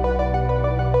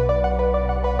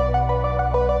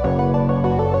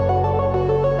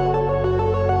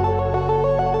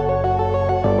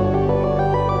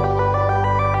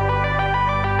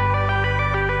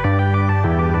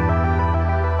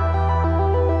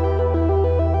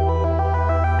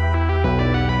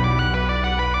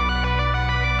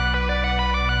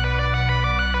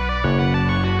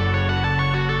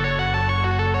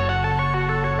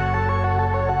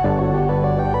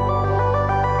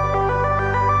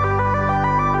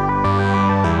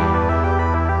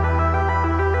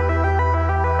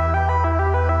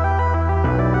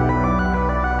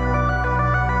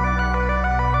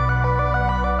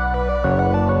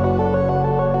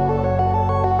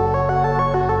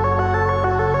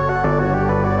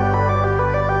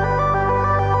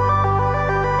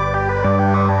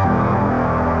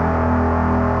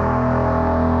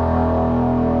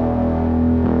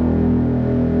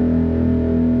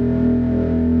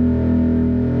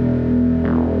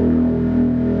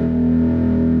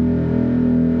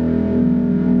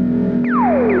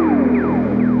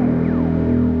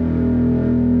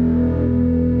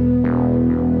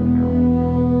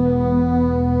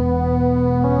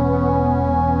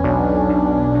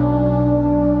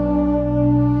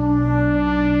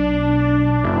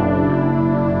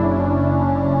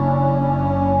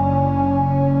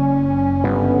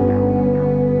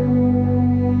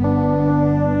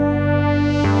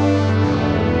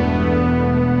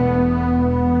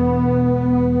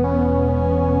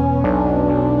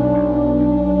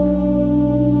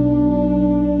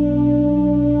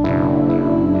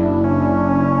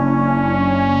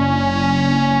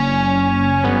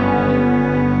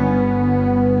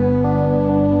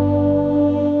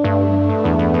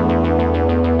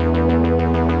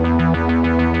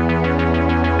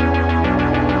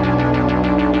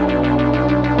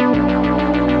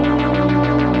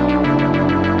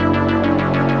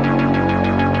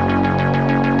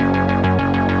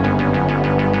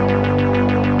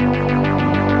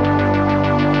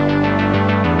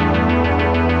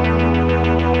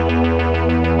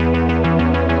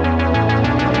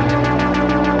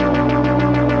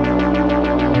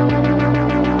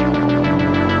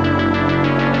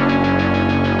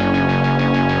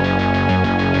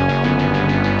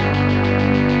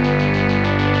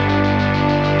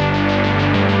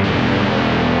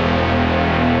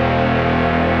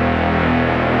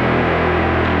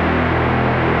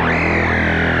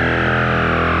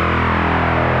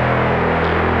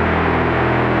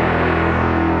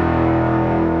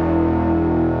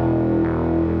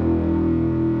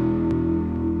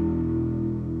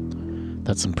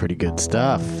 That's some pretty good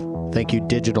stuff. Thank you,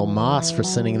 Digital Moss, for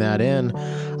sending that in.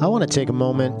 I want to take a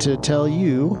moment to tell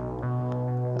you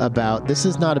about, this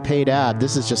is not a paid ad,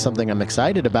 this is just something I'm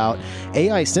excited about.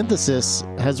 AI Synthesis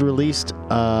has released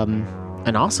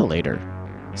an oscillator.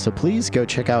 So please go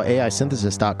check out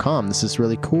AIsynthesis.com. This is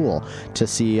really cool to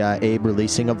see Abe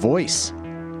releasing a voice.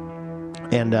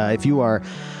 And if you are, a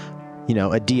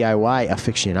DIY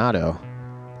aficionado,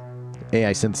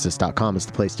 AIsynthesis.com is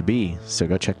the place to be. So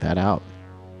go check that out.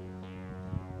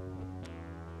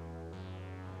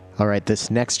 All right, this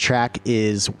next track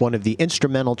is one of the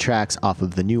instrumental tracks off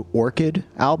of the new Orchid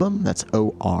album. That's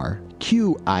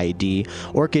ORQID.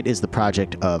 Orchid is the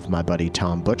project of my buddy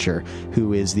Tom Butcher,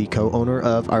 who is the co-owner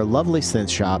of our lovely synth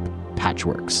shop,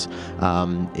 Patchworks.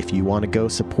 If you want to go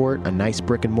support a nice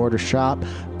brick and mortar shop,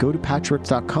 go to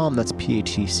patchworks.com. That's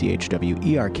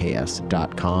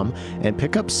patchwerks.com, and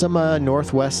pick up some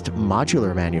Northwest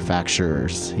modular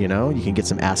manufacturers. You can get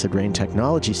some acid rain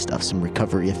technology stuff, some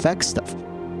recovery effects stuff,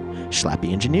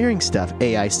 Schlappy engineering stuff,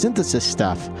 AI synthesis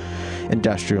stuff,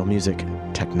 industrial music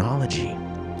technology,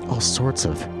 all sorts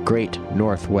of great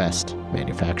Northwest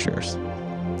manufacturers.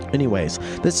 Anyways,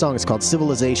 this song is called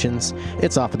Civilizations.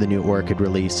 It's off of the new Orchid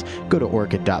release. Go to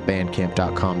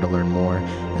orchid.bandcamp.com to learn more,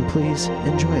 and please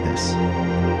enjoy this.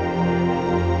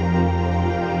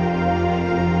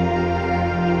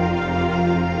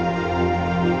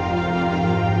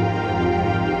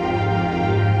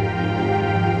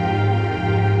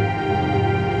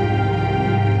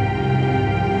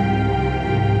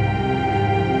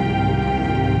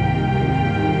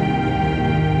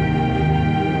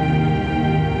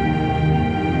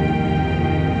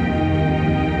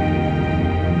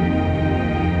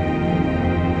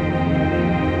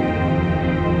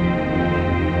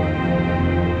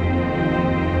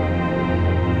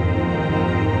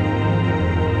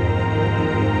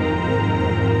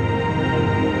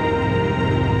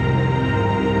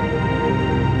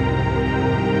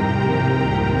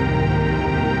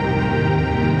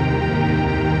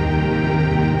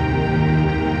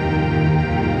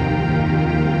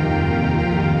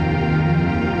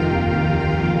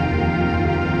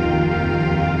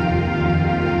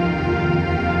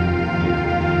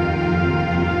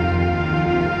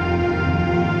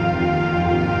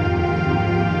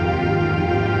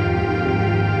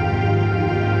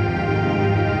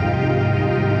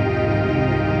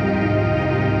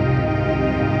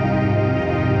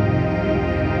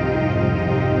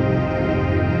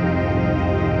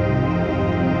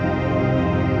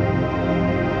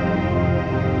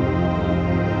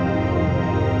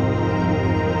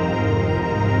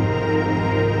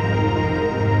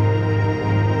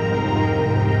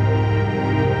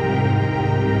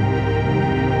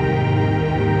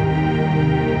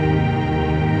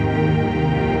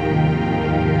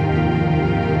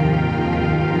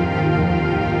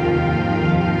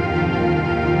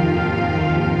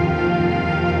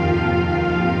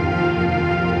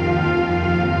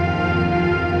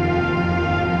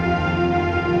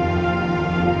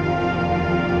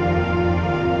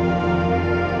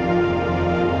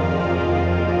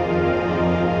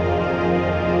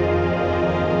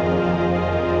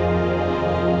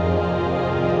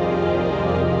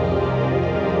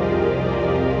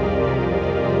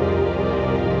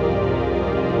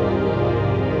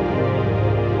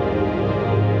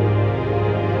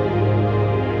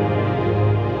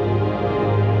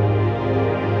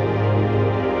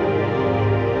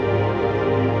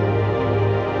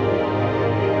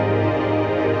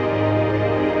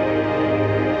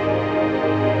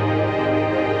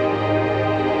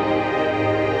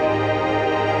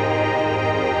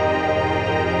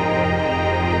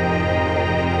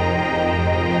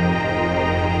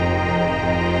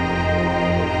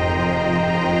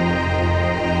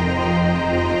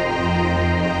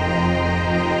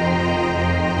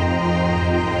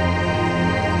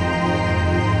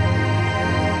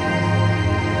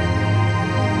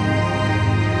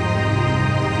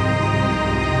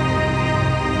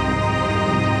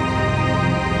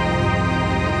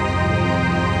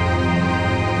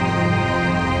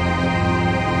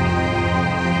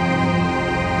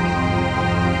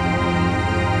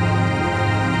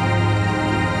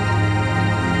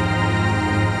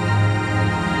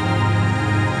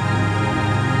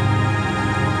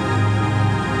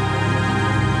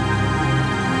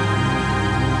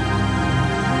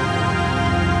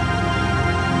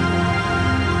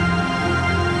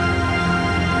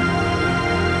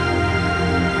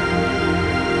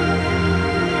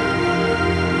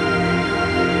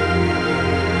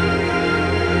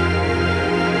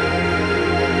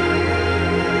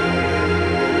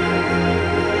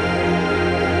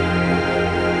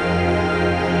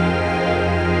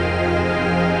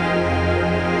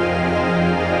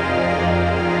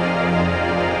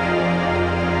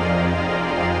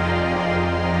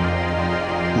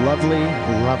 Lovely,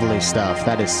 lovely stuff.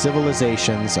 That is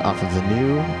Civilizations off of the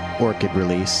new Orchid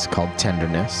release called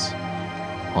Tenderness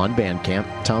on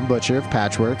Bandcamp. Tom Butcher of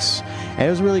Patchworks. And it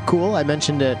was really cool. I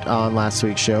mentioned it on last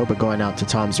week's show, but going out to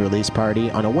Tom's release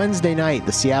party on a Wednesday night,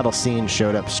 the Seattle scene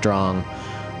showed up strong.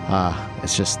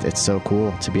 It's so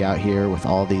cool to be out here with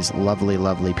all these lovely,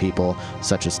 lovely people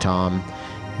such as Tom.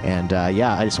 And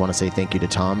I just want to say thank you to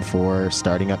Tom for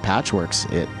starting up Patchworks.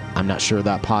 I'm not sure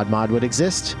that PodMod would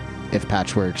exist if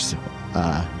Patchworks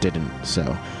didn't.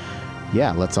 So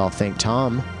yeah, let's all thank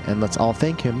Tom, and let's all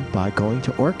thank him by going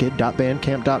to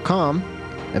orchid.bandcamp.com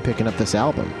and picking up this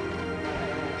album.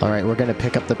 All right, we're going to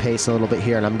pick up the pace a little bit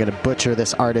here, and I'm going to butcher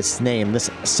this artist's name. This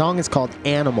song is called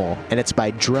Animal, and it's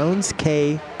by Drones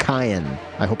K. Cayen.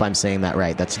 I hope I'm saying that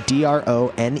right. That's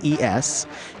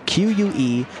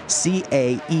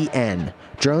DronesKueCaen.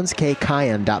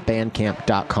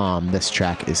 DronesKcayen.bandcamp.com. This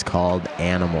track is called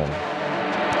Animal.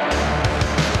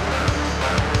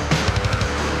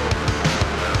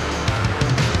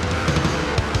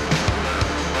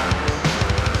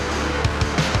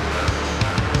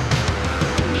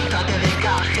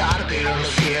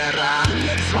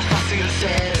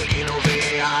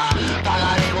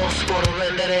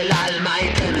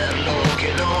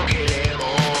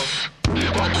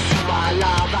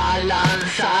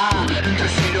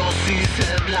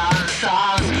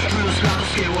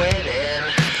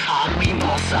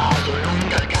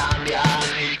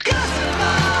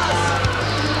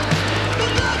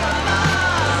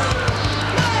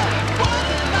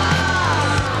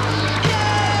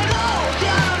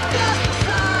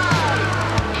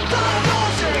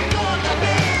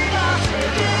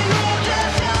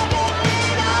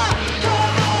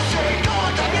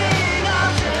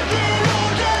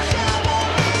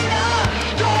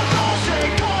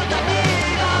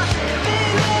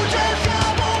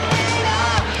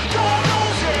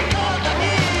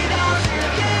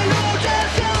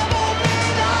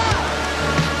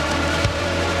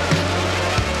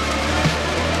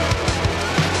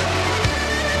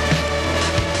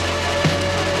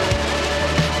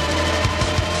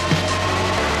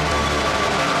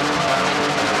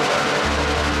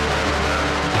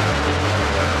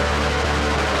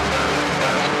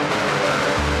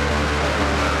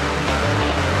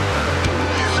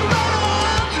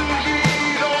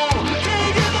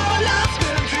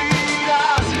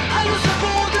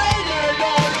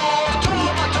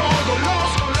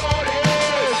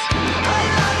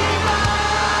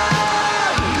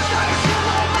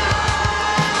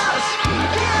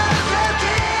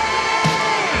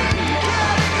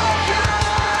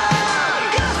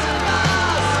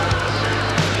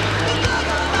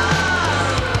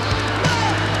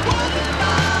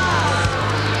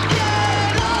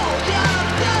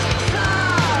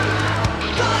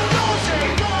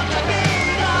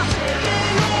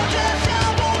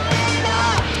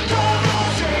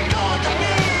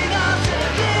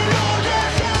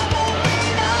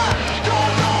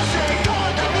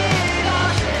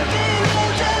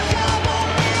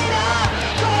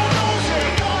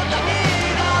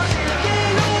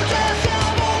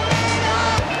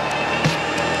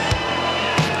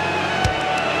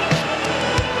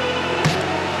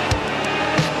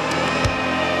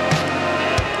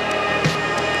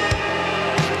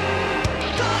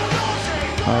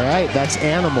 That's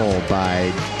Animal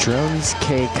by Drones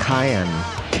K. Cayen.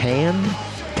 Cayen.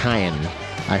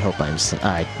 I hope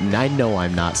I know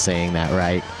I'm not saying that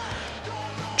right.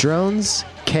 Drones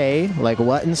K, like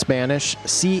what in Spanish,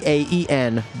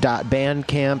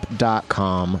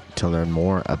 CAEN.bandcamp.com to learn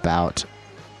more about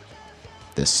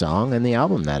this song and the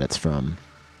album that it's from.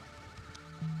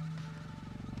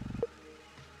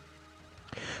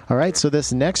 All right, so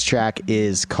this next track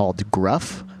is called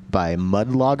Gruff by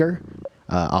Mudlogger.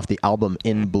 Off the album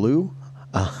In Blue.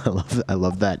 I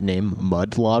love that name,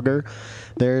 Mudlogger.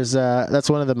 That's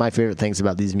one of my favorite things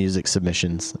about these music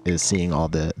submissions is seeing all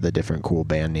the different cool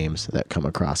band names that come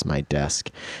across my desk.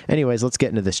 Anyways, let's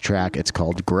get into this track. It's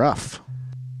called Gruff.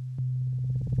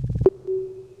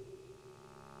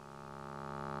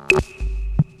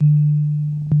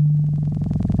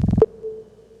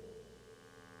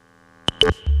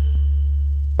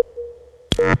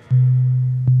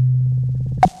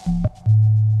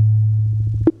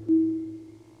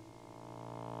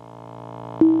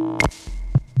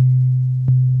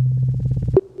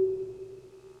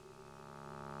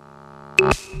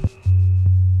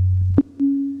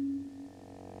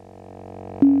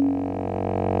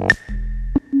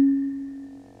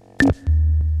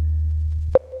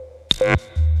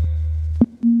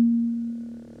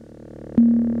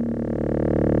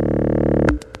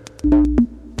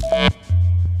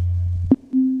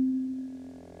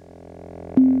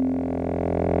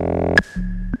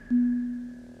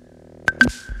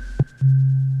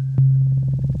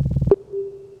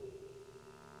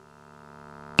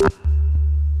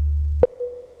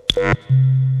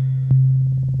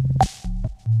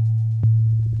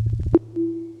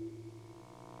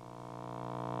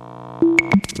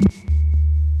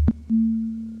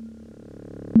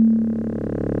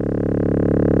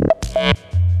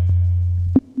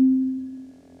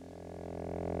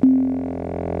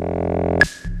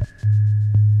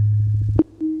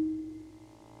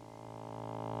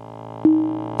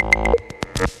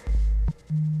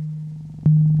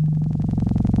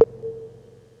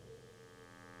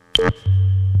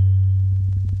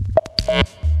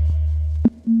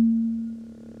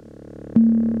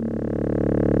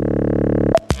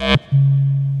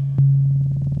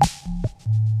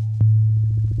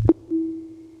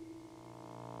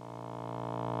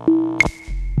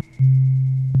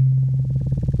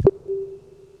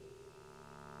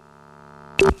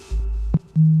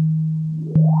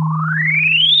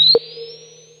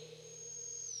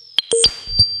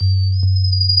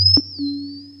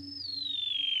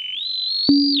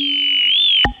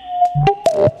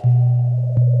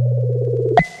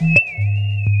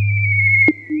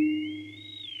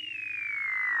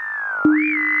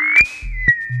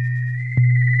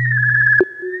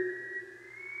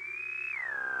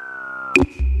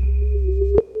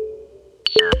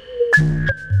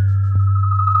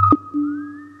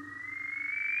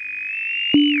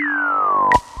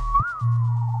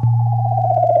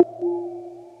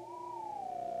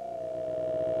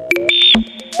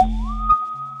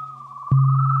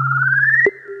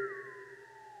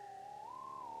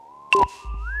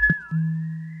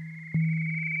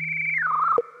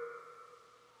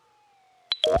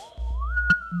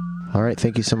 All right,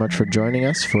 thank you so much for joining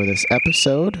us for this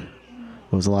episode.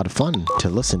 It was a lot of fun to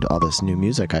listen to all this new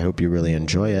music. I hope you really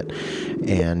enjoy it.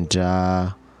 And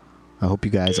I hope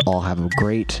you guys all have a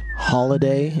great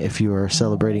holiday if you are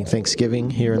celebrating Thanksgiving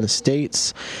here in the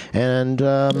States. And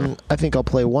I think I'll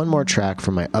play one more track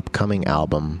from my upcoming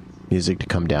album, Music to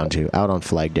Come Down To, out on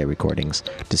Flag Day Recordings,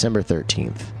 December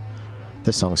 13th.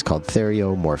 This song is called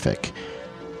Theriomorphic.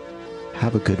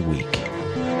 Have a good week.